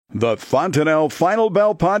The Fontanelle Final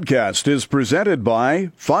Bell podcast is presented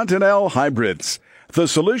by Fontanelle Hybrids. The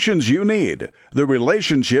solutions you need, the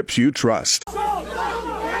relationships you trust.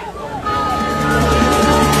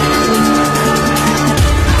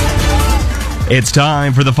 It's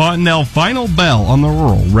time for the Fontanelle Final Bell on the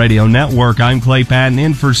Rural Radio Network. I'm Clay Patton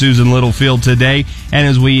in for Susan Littlefield today. And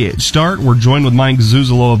as we start, we're joined with Mike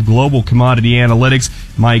Zuzolo of Global Commodity Analytics.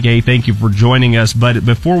 Mike, thank you for joining us. But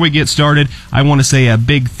before we get started, I want to say a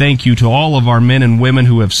big thank you to all of our men and women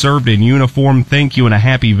who have served in uniform. Thank you and a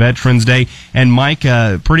happy Veterans Day. And Mike,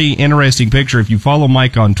 pretty interesting picture. If you follow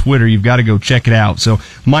Mike on Twitter, you've got to go check it out. So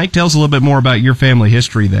Mike, tell us a little bit more about your family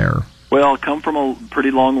history there. Well, I come from a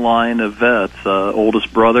pretty long line of vets.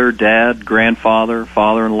 Oldest brother, dad, grandfather,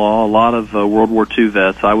 father-in-law, a lot of World War II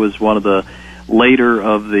vets. I was one of the later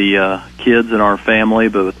of the kids in our family,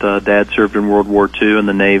 but Dad served in World War II in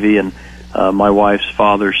the Navy, and my wife's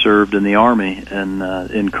father served in the Army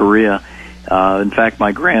in Korea. In fact,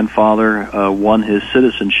 my grandfather won his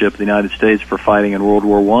citizenship of the United States for fighting in World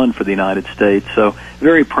War I for the United States. So,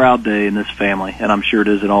 very proud day in this family, and I'm sure it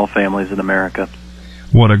is in all families in America.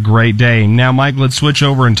 What a great day. Now, Mike, let's switch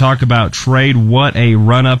over and talk about trade. What a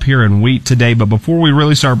run-up here in wheat today. But before we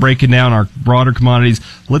really start breaking down our broader commodities,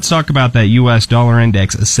 let's talk about that U.S. dollar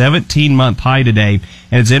index, a 17-month high today.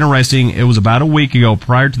 And it's interesting, it was about a week ago,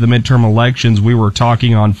 prior to the midterm elections, we were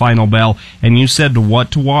talking on Final Bell, and you said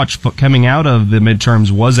what to watch coming out of the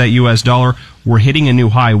midterms was that U.S. dollar. We're hitting a new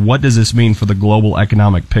high. What does this mean for the global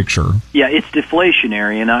economic picture? Yeah, it's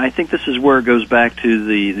deflationary, and I think this is where it goes back to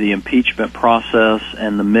the impeachment process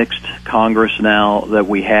and the mixed Congress now that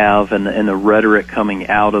we have, and the rhetoric coming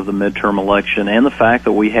out of the midterm election, and the fact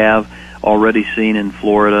that we have already seen in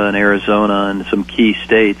Florida and Arizona and some key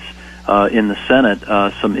states in the Senate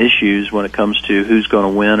some issues when it comes to who's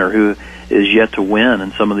going to win or who is yet to win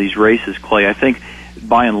in some of these races, Clay. I think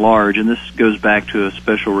by and large, and this goes back to a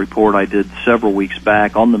special report I did several weeks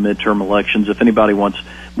back on the midterm elections. If anybody wants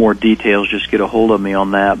more details, just get a hold of me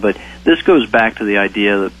on that. But this goes back to the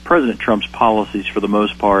idea that President Trump's policies, for the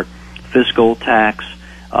most part, fiscal, tax,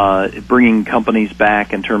 bringing companies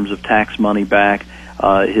back in terms of tax money back,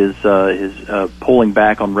 his pulling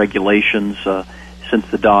back on regulations since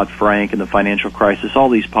the Dodd-Frank and the financial crisis, all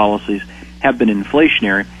these policies have been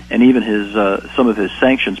inflationary, and even some of his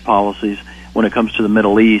sanctions policies when it comes to the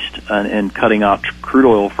Middle East and cutting out crude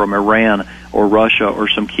oil from Iran or Russia or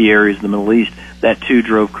some key areas in the Middle East, that too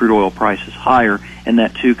drove crude oil prices higher, and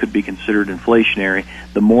that too could be considered inflationary.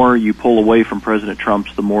 The more you pull away from President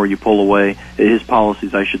Trump's, the more you pull away, his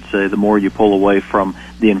policies I should say, the more you pull away from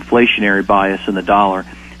the inflationary bias in the dollar.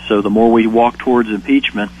 So the more we walk towards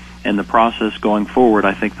impeachment and the process going forward,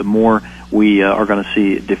 I think the more we are going to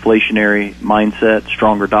see deflationary mindset,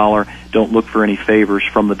 stronger dollar. Don't look for any favors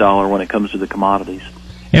from the dollar when it comes to the commodities.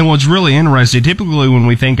 And what's really interesting, typically when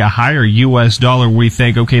we think a higher U.S. dollar, we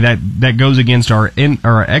think, okay, that goes against our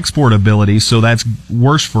export ability, so that's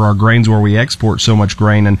worse for our grains where we export so much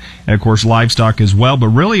grain and of course livestock as well. But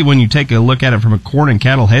really, when you take a look at it from a corn and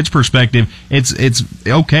cattle hedge perspective, it's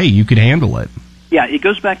okay. You could handle it. Yeah, it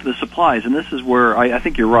goes back to the supplies, and this is where I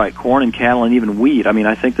think you're right, corn and cattle and even wheat. I mean,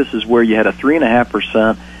 I think this is where you had a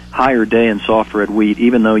 3.5% higher day in soft red wheat,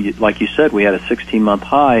 even though, like you said, we had a 16-month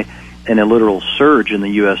high and a literal surge in the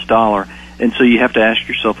U.S. dollar. And so you have to ask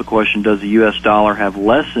yourself the question, does the U.S. dollar have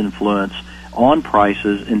less influence on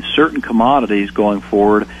prices in certain commodities going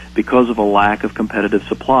forward because of a lack of competitive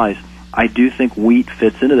supplies? I do think wheat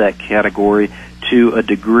fits into that category to a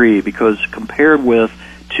degree, because compared with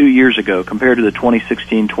 2 years ago, compared to the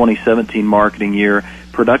 2016-2017 marketing year,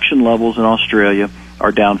 production levels in Australia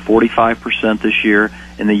are down 45% this year.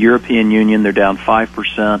 In the European Union, they're down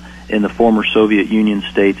 5%. In the former Soviet Union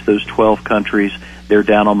states, those 12 countries, they're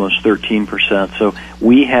down almost 13%. So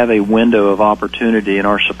we have a window of opportunity in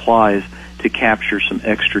our supplies to capture some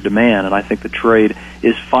extra demand, and I think the trade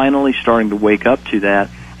is finally starting to wake up to that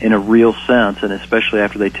in a real sense, and especially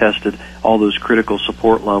after they tested all those critical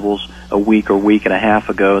support levels a week or week and a half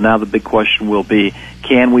ago. Now the big question will be,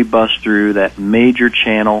 can we bust through that major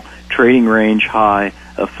channel trading range high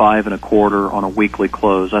of 5.25 on a weekly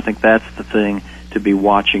close? I think that's the thing to be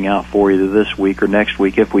watching out for either this week or next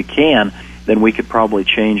week. If we can, then we could probably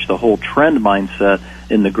change the whole trend mindset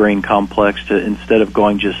in the grain complex to, instead of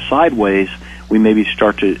going just sideways, we maybe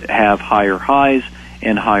start to have higher highs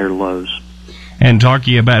and higher lows. And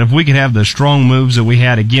talking about if we could have the strong moves that we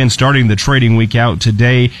had again starting the trading week out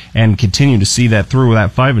today and continue to see that through, that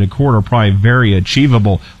 5.25 probably very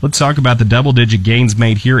achievable. Let's talk about the double-digit gains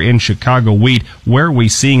made here in Chicago wheat. Where are we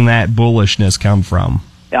seeing that bullishness come from?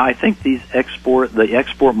 Yeah, I think the export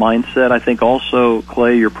mindset, I think also,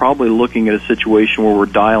 Clay, you're probably looking at a situation where we're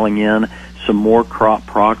dialing in some more crop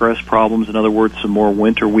progress problems. In other words, some more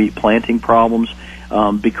winter wheat planting problems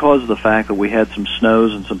because of the fact that we had some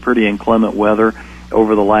snows and some pretty inclement weather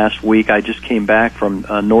over the last week. I just came back from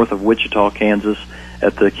north of Wichita, Kansas,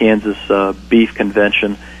 at the Kansas Beef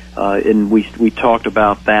Convention, and we talked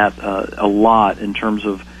about that a lot in terms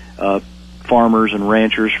of farmers and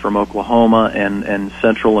ranchers from Oklahoma and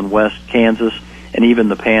central and west Kansas, and even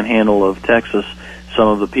the panhandle of Texas. Some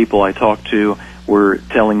of the people I talked to were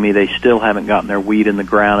telling me they still haven't gotten their wheat in the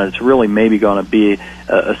ground, and it's really maybe going to be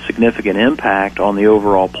a significant impact on the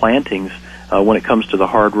overall plantings when it comes to the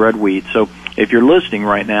hard red wheat. So if you're listening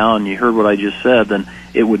right now and you heard what I just said, then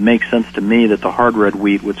it would make sense to me that the hard red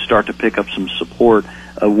wheat would start to pick up some support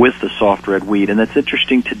with the soft red wheat. And it's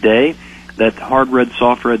interesting today that hard red,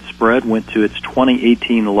 soft red spread went to its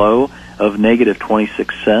 2018 low of negative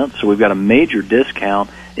 26 cents. So we've got a major discount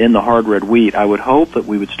in the hard red wheat. I would hope that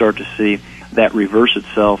we would start to see that reverse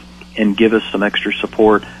itself and give us some extra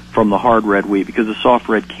support from the hard red wheat, because the soft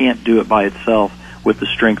red can't do it by itself with the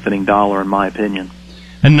strengthening dollar, in my opinion.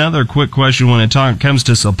 Another quick question when it comes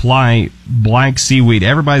to supply, black seaweed.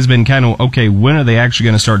 Everybody's been kind of, okay, when are they actually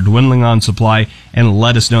going to start dwindling on supply? And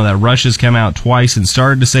let us know that Russia's come out twice and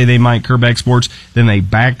started to say they might curb exports. Then they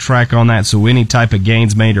backtrack on that, so any type of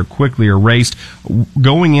gains made are quickly erased.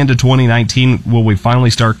 Going into 2019, will we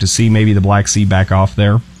finally start to see maybe the Black Sea back off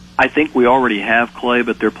there? I think we already have, Clay,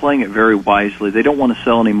 but they're playing it very wisely. They don't want to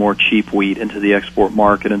sell any more cheap wheat into the export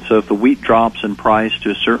market, and so if the wheat drops in price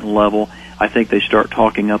to a certain level, I think they start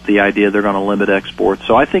talking up the idea they're going to limit exports.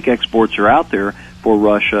 So I think exports are out there for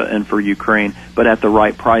Russia and for Ukraine, but at the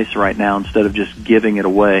right price right now instead of just giving it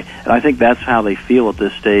away. And I think that's how they feel at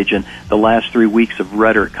this stage, and the last 3 weeks of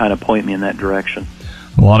rhetoric kind of point me in that direction.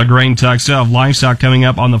 A lot of grain talk stuff, livestock coming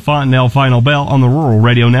up on the Fontenelle Final Bell on the Rural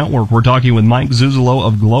Radio Network. We're talking with Mike Zuzolo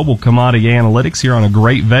of Global Commodity Analytics here on a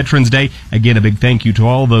great Veterans Day. Again, a big thank you to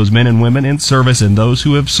all those men and women in service and those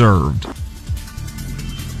who have served.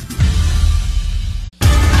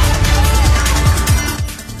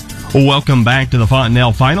 Welcome back to the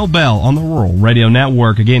Fontenelle Final Bell on the Rural Radio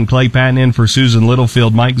Network. Again, Clay Patton in for Susan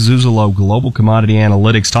Littlefield, Mike Zuzolo, Global Commodity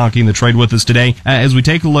Analytics, talking the trade with us today. As we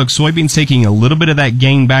take a look, soybeans taking a little bit of that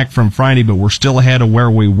gain back from Friday, but we're still ahead of where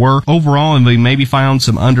we were overall, and we maybe found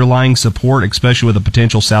some underlying support, especially with a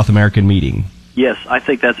potential South American meeting. Yes, I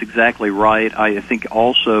think that's exactly right. I think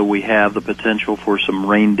also we have the potential for some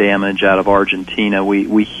rain damage out of Argentina.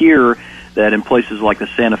 We hear that in places like the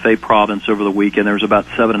Santa Fe province over the weekend, there was about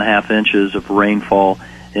 7.5 inches of rainfall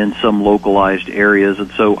in some localized areas. And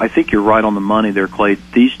so I think you're right on the money there, Clay.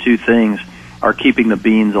 These two things are keeping the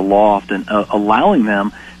beans aloft and allowing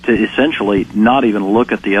them to essentially not even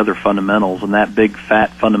look at the other fundamentals and that big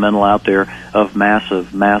fat fundamental out there of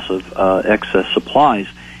massive excess supplies.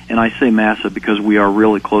 And I say massive because we are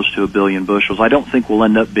really close to 1 billion bushels. I don't think we'll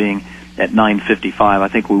end up being at 955. I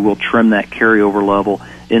think we will trim that carryover level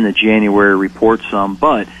in the January report some,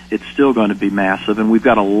 but it's still going to be massive, and we've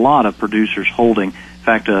got a lot of producers holding. In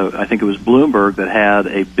fact, I think it was Bloomberg that had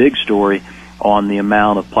a big story on the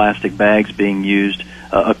amount of plastic bags being used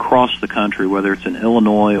across the country, whether it's in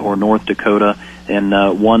Illinois or North Dakota, and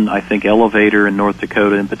one, I think, elevator in North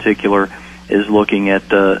Dakota in particular is looking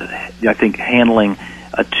at, I think, handling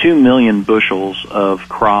 2 million bushels of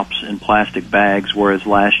crops in plastic bags, whereas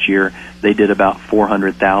last year they did about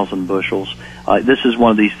 400,000 bushels. This is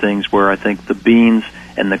one of these things where I think the beans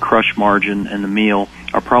and the crush margin and the meal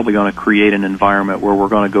are probably going to create an environment where we're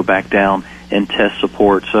going to go back down and test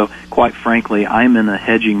support. So quite frankly, I'm in a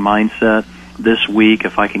hedging mindset this week.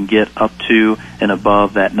 If I can get up to and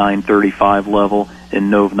above that 935 level in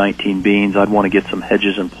NOV 19 beans, I'd want to get some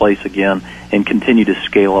hedges in place again and continue to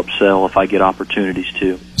scale up sell if I get opportunities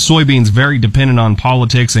to. Soybeans very dependent on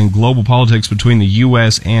politics and global politics between the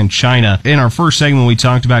U.S. and China. In our first segment, we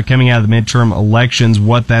talked about coming out of the midterm elections,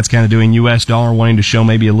 what that's kind of doing. U.S. dollar wanting to show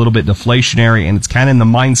maybe a little bit deflationary, and it's kind of in the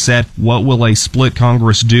mindset, what will a split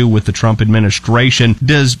Congress do with the Trump administration?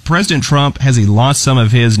 Does President Trump, has he lost some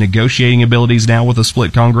of his negotiating abilities now with a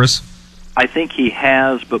split Congress? I think he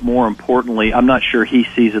has, but more importantly, I'm not sure he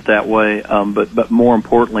sees it that way, but more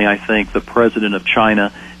importantly, I think the president of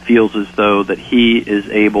China feels as though that he is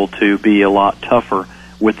able to be a lot tougher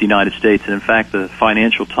with the United States. And in fact, the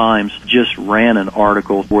Financial Times just ran an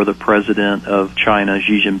article where the president of China,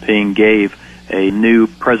 Xi Jinping, gave a new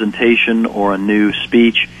presentation or a new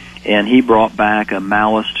speech, and he brought back a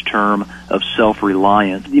Maoist term of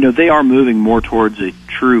self-reliance. You know, they are moving more towards a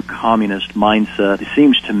true communist mindset. It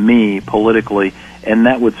seems to me, politically, and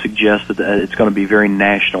that would suggest that it's going to be very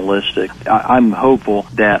nationalistic. I'm hopeful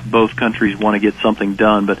that both countries want to get something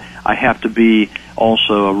done, but I have to be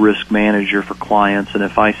also a risk manager for clients, and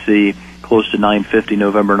if I see close to 950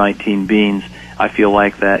 November 19 beans, I feel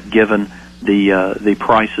like that given the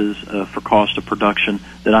prices for cost of production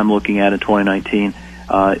that I'm looking at in 2019,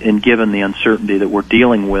 and given the uncertainty that we're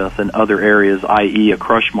dealing with in other areas, i.e. a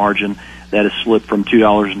crush margin that has slipped from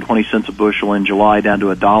 $2.20 a bushel in July down to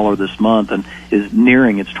 $1 this month and is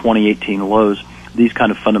nearing its 2018 lows, these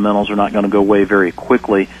kind of fundamentals are not going to go away very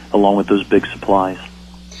quickly along with those big supplies.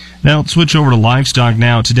 Now let's switch over to livestock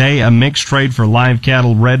now. Today, a mixed trade for live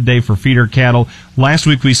cattle, red day for feeder cattle. Last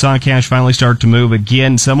week we saw cash finally start to move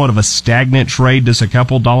again, somewhat of a stagnant trade, just a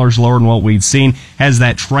couple dollars lower than what we'd seen. Has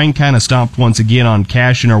that train kind of stopped once again on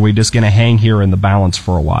cash, and are we just going to hang here in the balance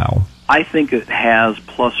for a while? I think it has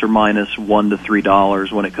plus or minus $1 to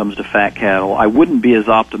 $3 when it comes to fat cattle. I wouldn't be as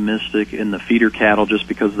optimistic in the feeder cattle just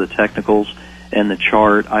because of the technicals and the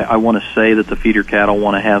chart. I want to say that the feeder cattle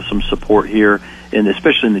want to have some support here, and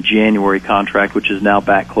especially in the January contract, which is now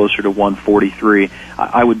back closer to 143.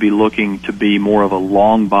 I would be looking to be more of a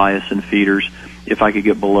long bias in feeders if I could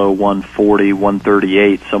get below 140,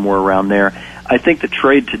 138, somewhere around there. I think the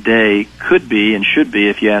trade today could be and should be,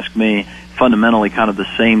 if you ask me, fundamentally kind of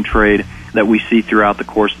the same trade that we see throughout the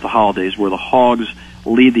course of the holidays, where the hogs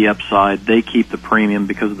lead the upside. They keep the premium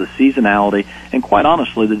because of the seasonality. And quite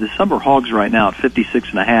honestly, the December hogs right now at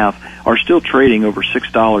 56.5 are still trading over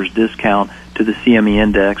 $6 discount to the CME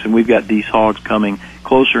index. And we've got these hogs coming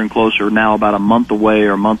closer and closer now, about a month away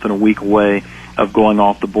or a month and a week away of going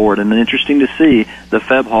off the board. And interesting to see, the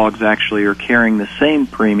Feb hogs actually are carrying the same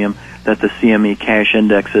premium that the CME cash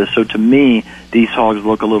index is. So to me, these hogs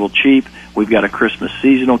look a little cheap. We've got a Christmas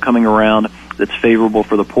seasonal coming around that's favorable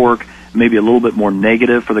for the pork, maybe a little bit more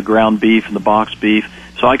negative for the ground beef and the box beef.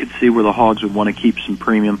 So I could see where the hogs would want to keep some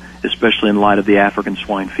premium, especially in light of the African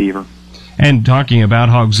swine fever. And talking about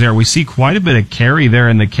hogs there, we see quite a bit of carry there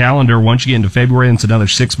in the calendar. Once you get into February, it's another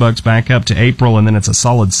 $6 back up to April, and then it's a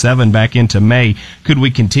solid $7 back into May. Could we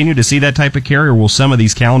continue to see that type of carry, or will some of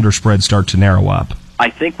these calendar spreads start to narrow up? I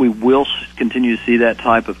think we will continue to see that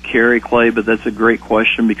type of carry, Clay, but that's a great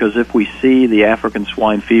question, because if we see the African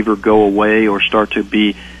swine fever go away or start to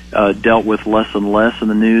be dealt with less and less in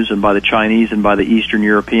the news and by the Chinese and by the Eastern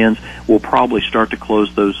Europeans, we'll probably start to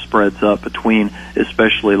close those spreads up between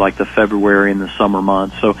especially like the February and the summer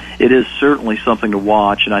months. So it is certainly something to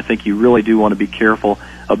watch, and I think you really do want to be careful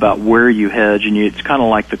about where you hedge. And it's kind of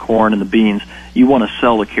like the corn and the beans. You want to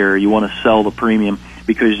sell the carry. You want to sell the premium,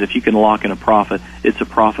 because if you can lock in a profit, it's a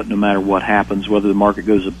profit no matter what happens, whether the market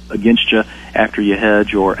goes against you after you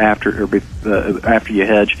hedge or after you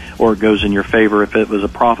hedge, or it goes in your favor. If it was a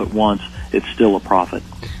profit once, it's still a profit.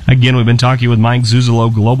 Again, we've been talking with Mike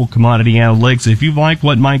Zuzolo, Global Commodity Analytics. If you like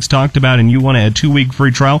what Mike's talked about and you want a 2-week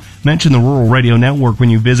free trial, mention the Rural Radio Network when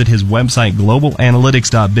you visit his website,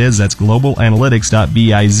 globalanalytics.biz. That's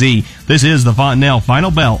globalanalytics.biz. This is the Fontenelle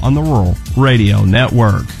Final Bell on the Rural Radio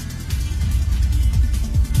Network.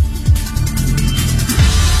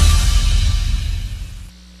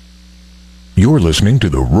 You're listening to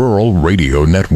the Rural Radio Network.